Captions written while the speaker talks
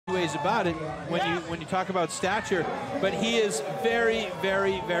ways about it when you talk about stature, but he is very,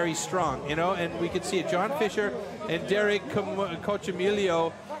 very, very strong, you know, and we can see it. John Fisher and Derek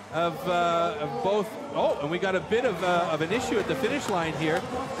Cochimilio of both. Oh, and we got a bit of an issue at the finish line here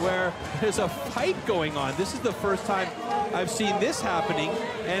where there's a fight going on. This is the first time I've seen this happening,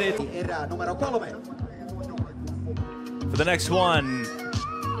 and it. For the next one,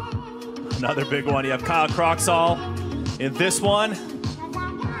 another big one. You have Kyle Croxall in this one.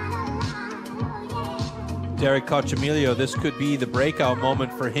 Derek Cochimilio, this could be the breakout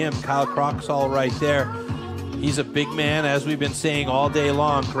moment for him. Kyle Croxall right there. He's a big man, as we've been saying all day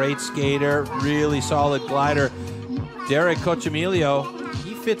long. Great skater, really solid glider. Derek Cochimilio,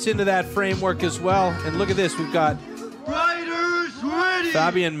 he fits into that framework as well. And look at this, we've got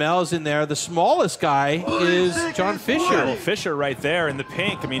Fabian Mels in there. The smallest guy is John Fisher. Well, Fisher right there in the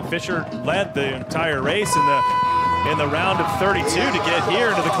pink. I mean, Fisher led the entire race in the round of 32 to get here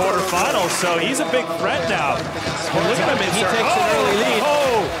into the quarterfinals, so he's a big threat now. Look at him, and he takes an early lead.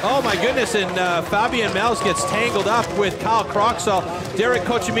 Oh my goodness, and Fabian Mels gets tangled up with Kyle Croxall. Derek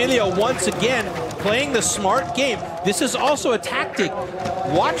Cochimilio once again playing the smart game. This is also a tactic.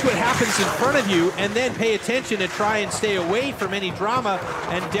 Watch what happens in front of you and then pay attention and try and stay away from any drama,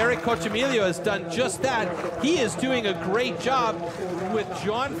 and Derek Cochimilio has done just that. He is doing a great job with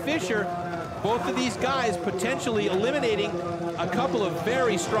John Fisher. Both of these guys potentially eliminating a couple of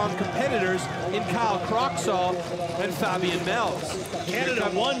very strong competitors in Kyle Croxall and Fabian Mels. Canada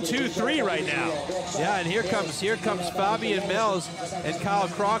 1, 2, 3 right now. Yeah, and here comes Fabian Mels and Kyle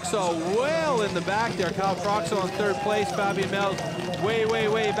Croxall well in the back there. Kyle Croxall in third place, Fabian Mels way, way,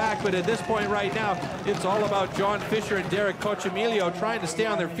 way back. But at this point right now, it's all about John Fisher and Derek Cochimilio trying to stay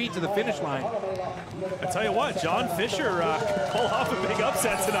on their feet to the finish line. I tell you what, John Fisher pull off a big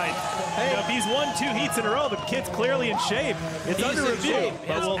upset tonight. Hey, you know, if he's won 2 heats in a row, the kid's clearly in shape. It's under review.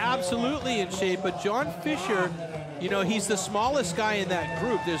 He's absolutely in shape, but John Fisher, you know, he's the smallest guy in that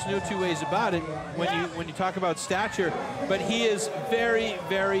group. There's no two ways about it when you talk about stature, but he is very,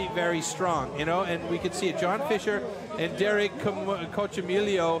 very, very strong, you know, and we can see it. John Fisher and Derek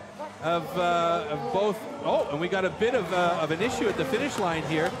Cochimilio of both. Oh, and we got a bit of an issue at the finish line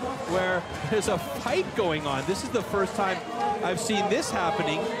here where there's a fight going on. This is the first time I've seen this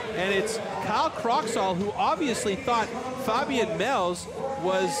happening, and it's Kyle Croxall, who obviously thought Fabian Mels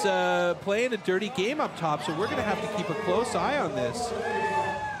was playing a dirty game up top, so we're going to have to keep a close eye on this.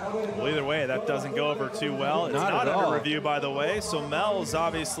 Well, either way, that doesn't go over too well. It's not under review, by the way, so Mels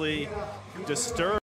obviously disturbed.